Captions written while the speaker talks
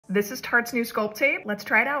This is Tarte's new Sculpt tape. Let's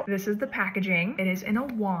try it out. This is the packaging. It is in a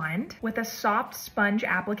wand with a soft sponge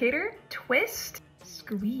applicator. Twist,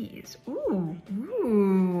 squeeze. Ooh,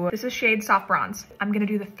 ooh. This is shade Soft Bronze. I'm gonna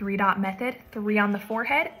do the 3-dot method. 3 on the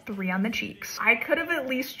forehead, 3 on the cheeks. I could have at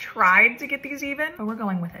least tried to get these even, but we're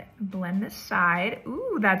going with it. Blend this side.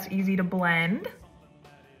 Ooh, that's easy to blend.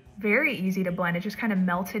 Very easy to blend. It just kind of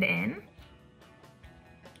melted in.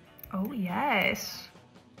 Oh yes.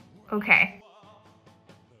 Okay.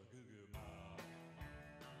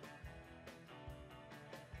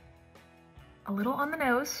 A little on the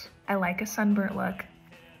nose. I like a sunburnt look.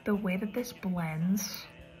 The way that this blends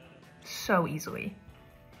so easily.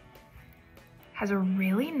 Has a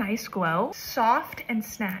really nice glow. Soft and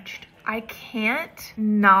snatched. I can't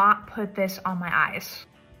not put this on my eyes.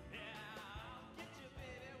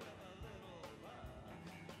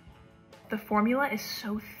 The formula is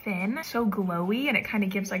so thin, so glowy, and it kind of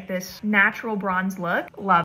gives like this natural bronze look. Love.